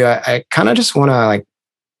want to do, I kind of just want to like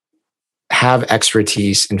have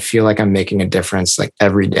expertise and feel like I'm making a difference like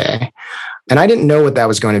every day. And I didn't know what that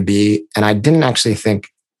was going to be. And I didn't actually think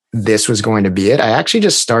this was going to be it. I actually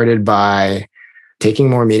just started by taking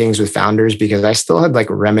more meetings with founders, because I still had like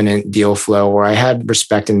remnant deal flow where I had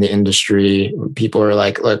respect in the industry. People are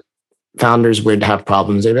like, look, founders would have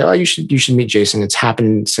problems. They'd be like, oh, you should meet Jason. It's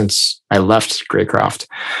happened since I left Greycroft.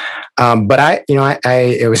 But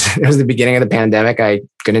it was the beginning of the pandemic. I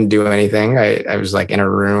couldn't do anything. I was like in a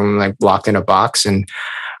room, like locked in a box. And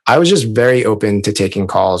I was just very open to taking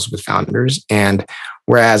calls with founders. And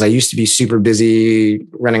whereas I used to be super busy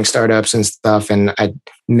running startups and stuff, and I'd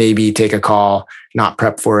maybe take a call, not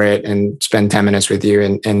prep for it, and spend 10 minutes with you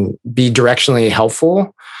and be directionally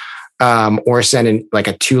helpful, or send in like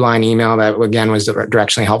a 2-line email that again was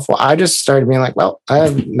directionally helpful. I just started being like, well, I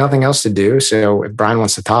have nothing else to do. So if Brian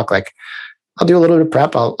wants to talk, like, I'll do a little bit of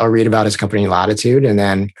prep. I'll read about his company Latitude. And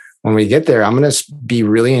then when we get there, I'm going to be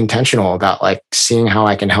really intentional about like seeing how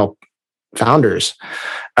I can help founders.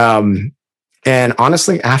 And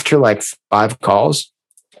honestly, after like 5 calls,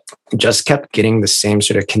 just kept getting the same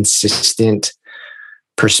sort of consistent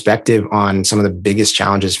perspective on some of the biggest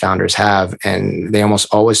challenges founders have. And they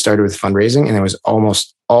almost always started with fundraising. And there was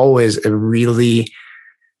almost always a really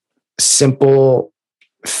simple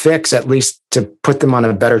fix, at least to put them on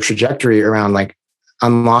a better trajectory around like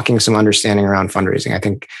unlocking some understanding around fundraising. I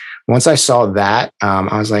think once I saw that,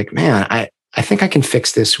 I was like, man, I think I can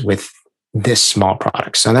fix this with this small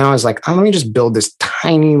product. So now I was like, oh, let me just build this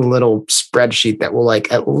tiny little spreadsheet that will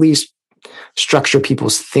like at least structure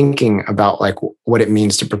people's thinking about like what it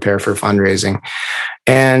means to prepare for fundraising.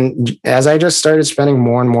 And as I just started spending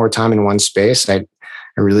more and more time in one space, I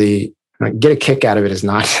really get a kick out of it. It's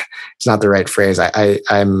not the right phrase.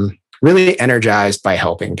 I'm really energized by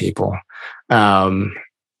helping people.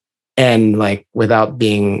 And like, without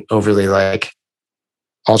being overly like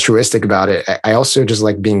altruistic about it, I also just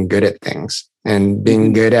like being good at things, and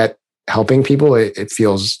being good at helping people. It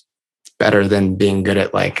feels better than being good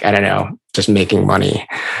at like, I don't know, just making money.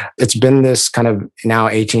 It's been this kind of now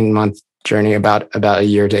 18-month journey, about a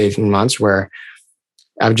year to 18 months, where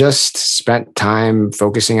I've just spent time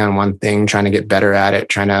focusing on one thing, trying to get better at it,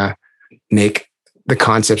 trying to make the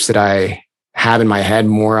concepts that I have in my head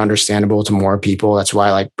more understandable to more people. That's why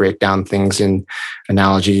I like break down things in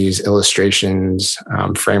analogies, illustrations,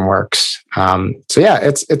 frameworks. So yeah,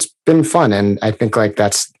 it's been fun. And I think like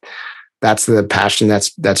that's that's the passion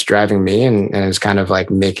that's driving me and is kind of like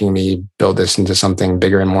making me build this into something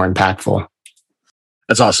bigger and more impactful.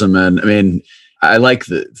 That's awesome, man. I mean, I like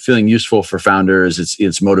the feeling useful for founders.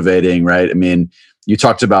 It's motivating, right? I mean, you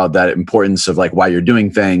talked about that importance of like why you're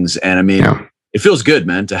doing things. And I mean, it feels good,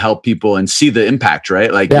 man, to help people and see the impact,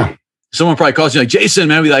 right? Like someone probably calls you like, Jason,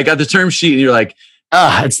 man, we like got the term sheet, and you're like,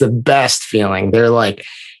 it's the best feeling. They're like,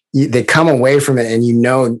 they come away from it and you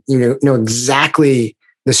know exactly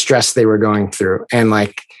the stress they were going through, and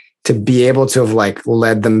like to be able to have like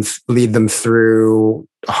lead them through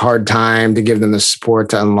a hard time, to give them the support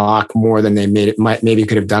to unlock more than they maybe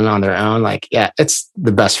could have done on their own. Like, it's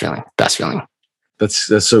the best feeling. That's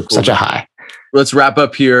so cool. Such a high. Let's wrap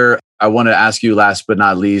up here. I want to ask you, last but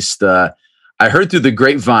not least, I heard through the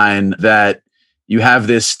grapevine that you have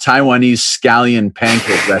this Taiwanese scallion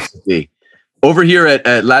pancake recipe. Over here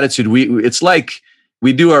at Latitude, it's like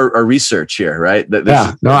we do our research here, right?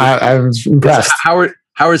 I was impressed.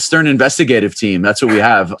 Howard Stern investigative team. That's what we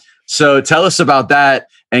have. So tell us about that.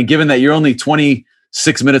 And given that you're only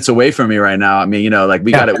 26 minutes away from me right now, I mean, like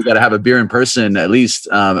we gotta have a beer in person at least,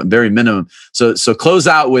 very minimum. So close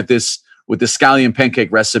out with this scallion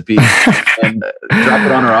pancake recipe and drop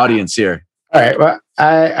it on our audience here. All right. Well,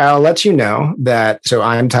 I'll let you know that. So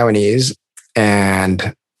I'm Taiwanese,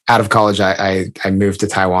 and out of college, I moved to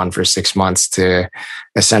Taiwan for 6 months to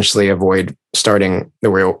essentially avoid starting the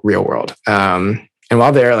real world. And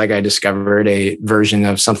while there, like, I discovered a version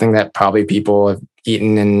of something that probably people have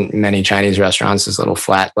eaten in many Chinese restaurants, this little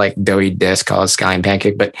flat, like doughy disc called scallion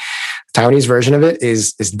pancake. But the Taiwanese version of it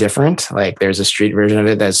is different. Like, there's a street version of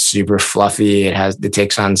it that's super fluffy. It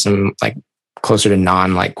takes on some like closer to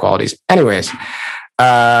naan-like qualities. Anyways,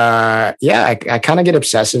 I kind of get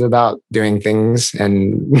obsessive about doing things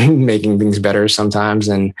and making things better sometimes.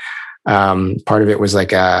 And part of it was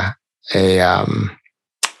like a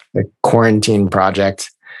quarantine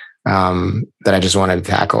project that I just wanted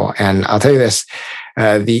to tackle. And I'll tell you this,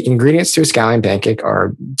 the ingredients to a scallion pancake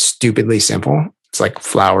are stupidly simple. It's like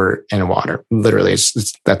flour and water. Literally,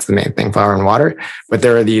 that's the main thing, flour and water. But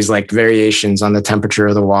there are these like variations on the temperature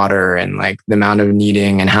of the water and like the amount of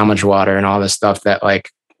kneading and how much water and all this stuff that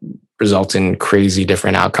like result in crazy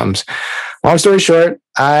different outcomes. Long story short,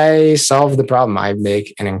 I solved the problem. I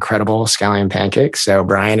make an incredible scallion pancake. So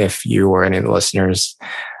Brian, if you or any of the listeners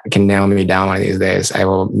can nail me down one of these days, I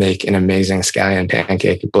will make an amazing scallion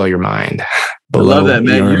pancake. Blow your mind. I love that,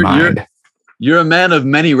 man. You're a man of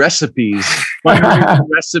many recipes,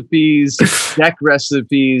 recipes, deck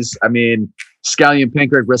recipes. I mean, scallion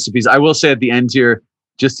pancake recipes. I will say at the end here,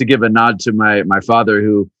 just to give a nod to my father,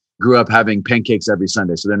 who grew up having pancakes every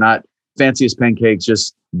Sunday. So they're not fanciest pancakes,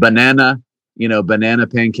 just banana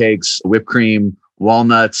pancakes, whipped cream,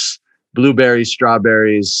 walnuts, blueberries,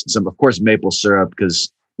 strawberries, some, of course, maple syrup,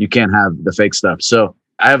 because you can't have the fake stuff. So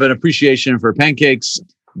I have an appreciation for pancakes,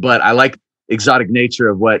 but I like exotic nature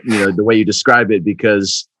of what, the way you describe it,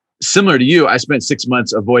 because similar to you, I spent 6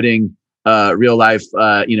 months avoiding real life,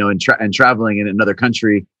 and traveling in another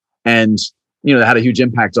country, and, that had a huge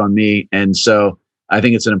impact on me. And so I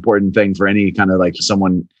think it's an important thing for any kind of like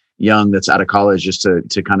someone young that's out of college, just to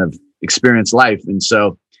kind of experience life. And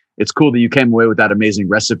so it's cool that you came away with that amazing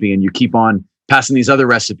recipe and you keep on passing these other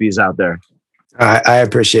recipes out there. I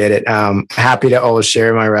appreciate it. Happy to always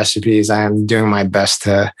share my recipes. I am doing my best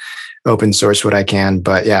to open source what I can,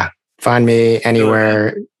 but find me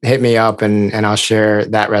anywhere, hit me up, and I'll share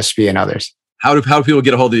that recipe and others. How do people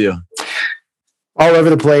get a hold of you? All over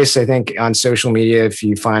the place. I think on social media, if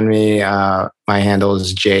you find me, my handle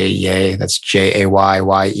is Jayeh. That's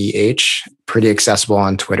JAYYEH. Pretty accessible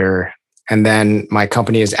on Twitter. And then my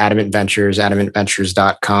company is Adamant Ventures,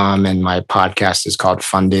 adamantVentures.com. And my podcast is called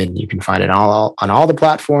Funded. You can find it on all the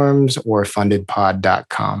platforms, or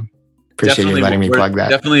fundedpod.com. Appreciate you letting me plug that.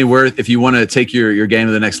 Definitely worth, if you want to take your game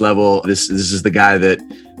to the next level. This is the guy that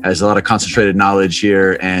has a lot of concentrated knowledge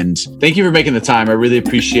here. And thank you for making the time. I really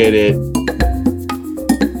appreciate it.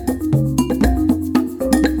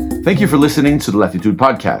 Thank you for listening to the Latitude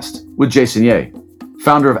Podcast with Jason Yeh,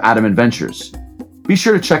 founder of Adamant Ventures. Be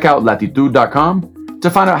sure to check out latitude.com to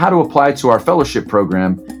find out how to apply to our fellowship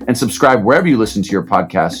program, and subscribe wherever you listen to your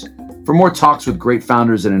podcasts for more talks with great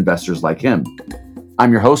founders and investors like him.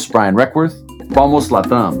 I'm your host, Brian Reckworth. Vamos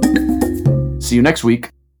Latam. See you next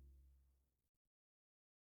week.